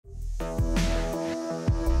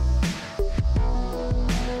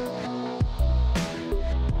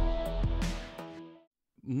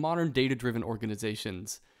modern data-driven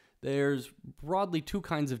organizations, there's broadly two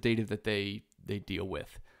kinds of data that they deal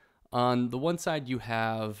with. On the one side, you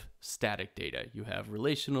have static data. You have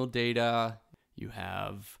relational data. You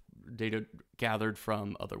have data gathered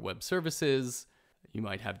from other web services. You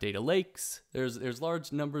might have data lakes. There's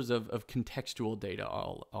large numbers of contextual data,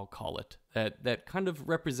 I'll call it, that kind of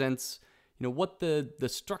represents what the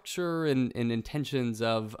structure and intentions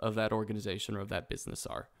of that organization or of that business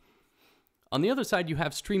are. On the other side, you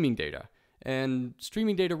have streaming data. And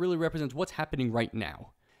streaming data really represents what's happening right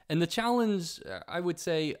now. And the challenge, I would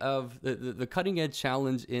say, of the cutting edge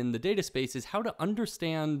challenge in the data space is how to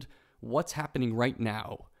understand what's happening right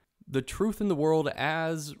now. The truth in the world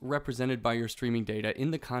as represented by your streaming data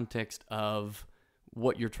in the context of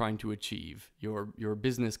what you're trying to achieve, your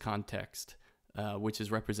business context, which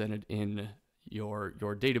is represented in your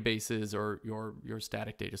databases or your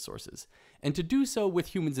static data sources. And to do so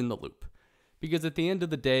with humans in the loop. Because at the end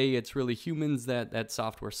of the day, it's really humans that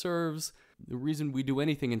software serves. The reason we do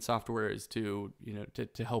anything in software is to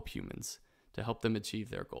help humans, to help them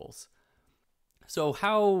achieve their goals. So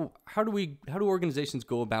how do organizations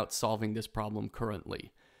go about solving this problem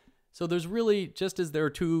currently? So there's really, just as there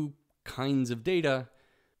are two kinds of data,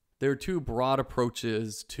 there are two broad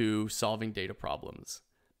approaches to solving data problems.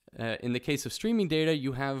 In the case of streaming data,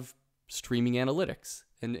 you have streaming analytics.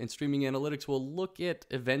 And streaming analytics will look at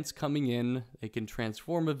events coming in. They can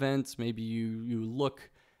transform events. Maybe you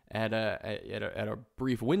look at a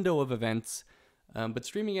brief window of events. But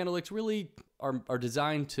streaming analytics really are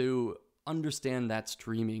designed to understand that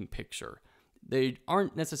streaming picture. They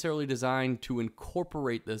aren't necessarily designed to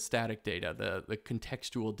incorporate the static data, the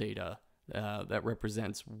contextual data that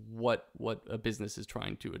represents what a business is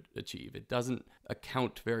trying to achieve. It doesn't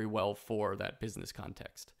account very well for that business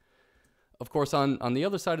context. Of course, on the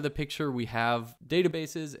other side of the picture, we have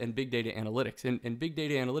databases and big data analytics. And big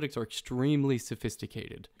data analytics are extremely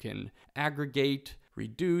sophisticated. You can aggregate,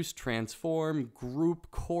 reduce, transform, group,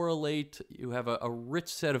 correlate. You have a rich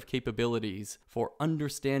set of capabilities for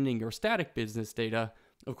understanding your static business data.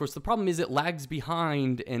 Of course, the problem is it lags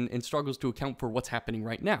behind and struggles to account for what's happening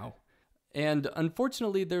right now. And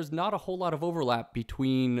unfortunately, there's not a whole lot of overlap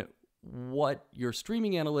between what your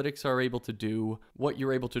streaming analytics are able to do, what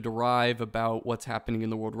you're able to derive about what's happening in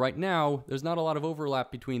the world right now. There's not a lot of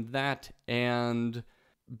overlap between that and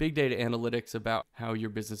big data analytics about how your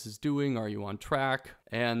business is doing. Are you on track?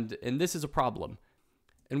 And this is a problem.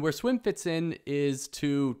 And where Swim fits in is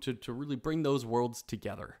to really bring those worlds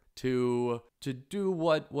together, to do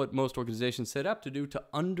what most organizations set up to do, to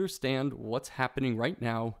understand what's happening right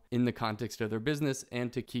now in the context of their business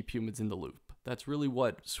and to keep humans in the loop. That's really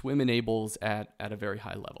what Swim enables at a very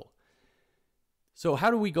high level. So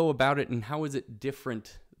how do we go about it, and how is it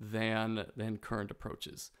different than current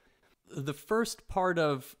approaches? The first part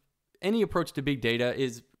of any approach to big data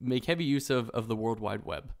is make heavy use of the World Wide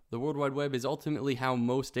Web. The World Wide Web is ultimately how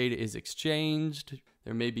most data is exchanged.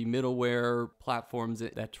 There may be middleware platforms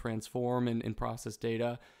that transform and process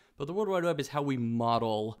data, but the World Wide Web is how we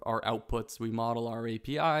model our outputs. We model our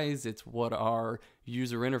APIs. It's what our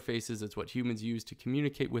user interfaces, it's what humans use to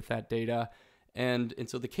communicate with that data. And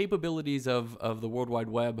so the capabilities of the World Wide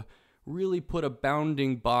Web really put a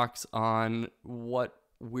bounding box on what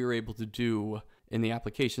we're able to do in the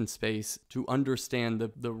application space to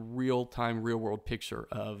understand the real-time, real-world picture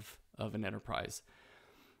of an enterprise.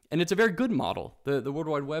 And it's a very good model. The World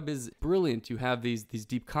Wide Web is brilliant. You have these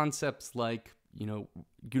deep concepts like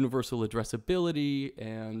universal addressability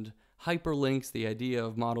and hyperlinks, the idea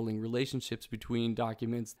of modeling relationships between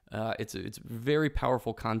documents. It's a very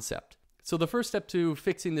powerful concept. So the first step to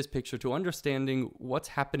fixing this picture, to understanding what's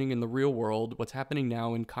happening in the real world, what's happening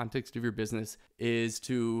now in context of your business, is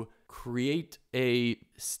to create a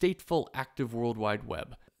stateful active World Wide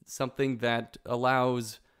Web, something that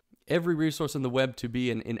allows every resource on the web to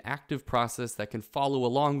be an active process that can follow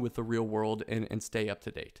along with the real world and stay up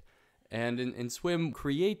to date. And Swim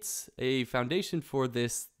creates a foundation for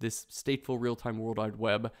this stateful real-time World Wide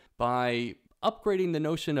Web by upgrading the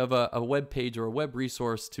notion of a web page or a web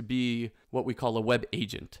resource to be what we call a web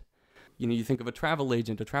agent. You think of a travel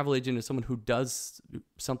agent. A travel agent is someone who does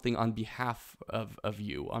something on behalf of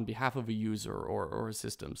you, on behalf of a user or a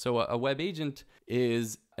system. So a web agent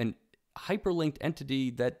is an hyperlinked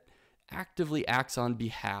entity that actively acts on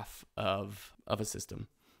behalf of a system.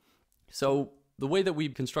 So the way that we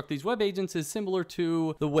construct these web agents is similar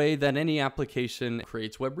to the way that any application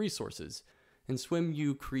creates web resources. In Swim,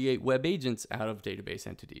 you create web agents out of database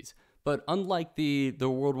entities. But unlike the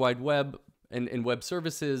World Wide Web and web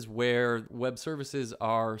services, where web services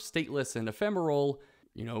are stateless and ephemeral,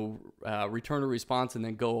 return a response and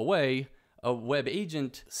then go away, a web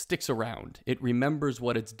agent sticks around. It remembers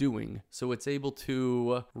what it's doing. So it's able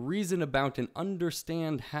to reason about and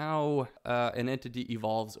understand how an entity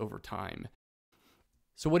evolves over time.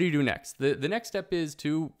 So what do you do next? The next step is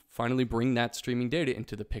to finally bring that streaming data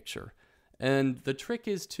into the picture. And the trick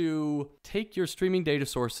is to take your streaming data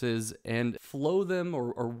sources and flow them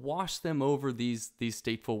or wash them over these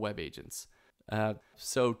stateful web agents.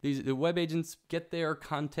 So the web agents get their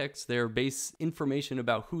context, their base information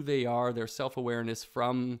about who they are, their self-awareness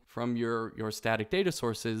from your static data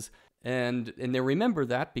sources, and they remember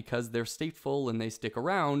that because they're stateful and they stick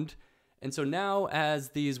around. And so now as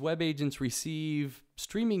these web agents receive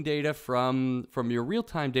streaming data from your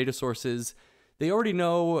real-time data sources, they already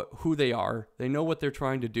know who they are, they know what they're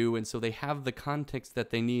trying to do, and so they have the context that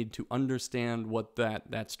they need to understand what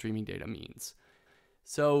that streaming data means.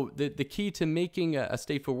 So the key to making a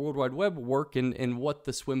stateful World Wide Web work and what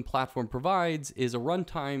the SWIM platform provides is a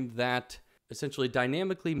runtime that essentially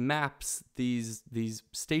dynamically maps these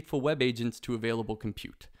stateful web agents to available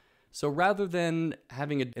compute. So rather than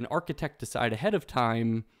having an architect decide ahead of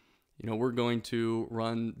time, we're going to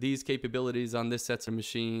run these capabilities on this set of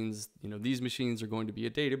machines. These machines are going to be a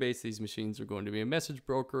database. These machines are going to be a message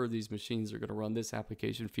broker. These machines are going to run this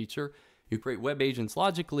application feature. You create web agents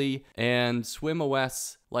logically, and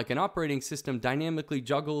SWIM-OS, like an operating system, dynamically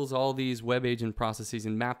juggles all these web agent processes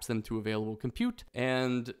and maps them to available compute.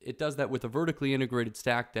 And it does that with a vertically integrated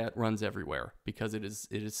stack that runs everywhere because it is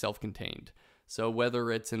self-contained. So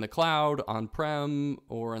whether it's in the cloud, on-prem,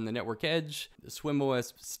 or on the network edge,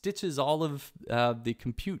 SWIM-OS stitches all of the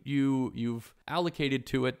compute you've allocated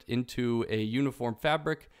to it into a uniform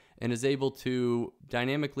fabric and is able to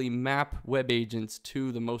dynamically map web agents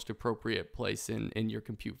to the most appropriate place in your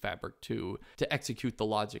compute fabric to execute the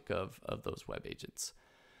logic of those web agents.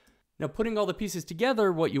 Now, putting all the pieces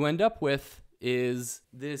together, what you end up with is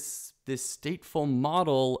this stateful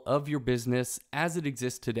model of your business as it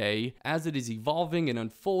exists today, as it is evolving and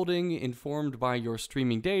unfolding, informed by your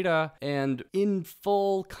streaming data, and in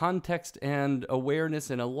full context and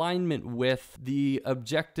awareness and alignment with the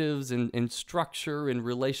objectives and structure and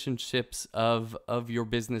relationships of your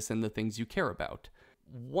business and the things you care about.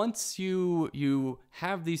 Once you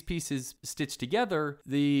have these pieces stitched together,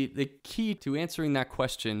 the key to answering that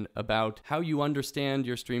question about how you understand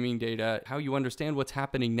your streaming data, how you understand what's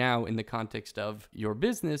happening now in the context of your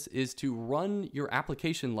business, is to run your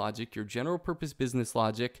application logic, your general purpose business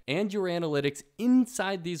logic, and your analytics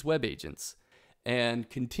inside these web agents, and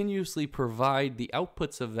continuously provide the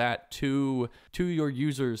outputs of that to your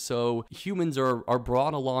users, so humans are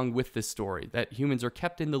brought along with this story, that humans are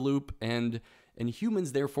kept in the loop, and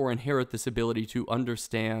humans therefore inherit this ability to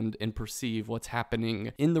understand and perceive what's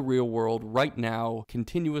happening in the real world right now,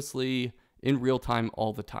 continuously, in real time,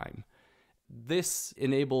 all the time. This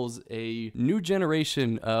enables a new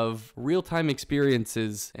generation of real-time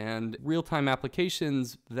experiences and real-time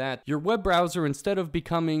applications that your web browser, instead of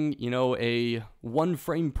becoming, a 1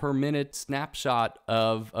 frame per minute snapshot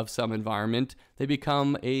of some environment, they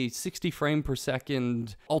become a 60 frame per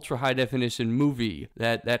second ultra high definition movie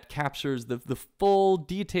that captures the full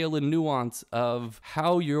detail and nuance of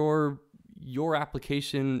how your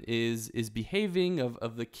application is behaving,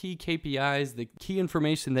 of the key KPIs, the key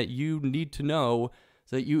information that you need to know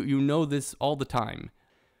so that you know this all the time.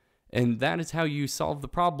 And that is how you solve the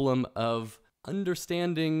problem of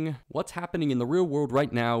understanding what's happening in the real world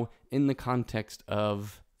right now in the context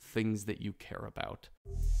of things that you care about.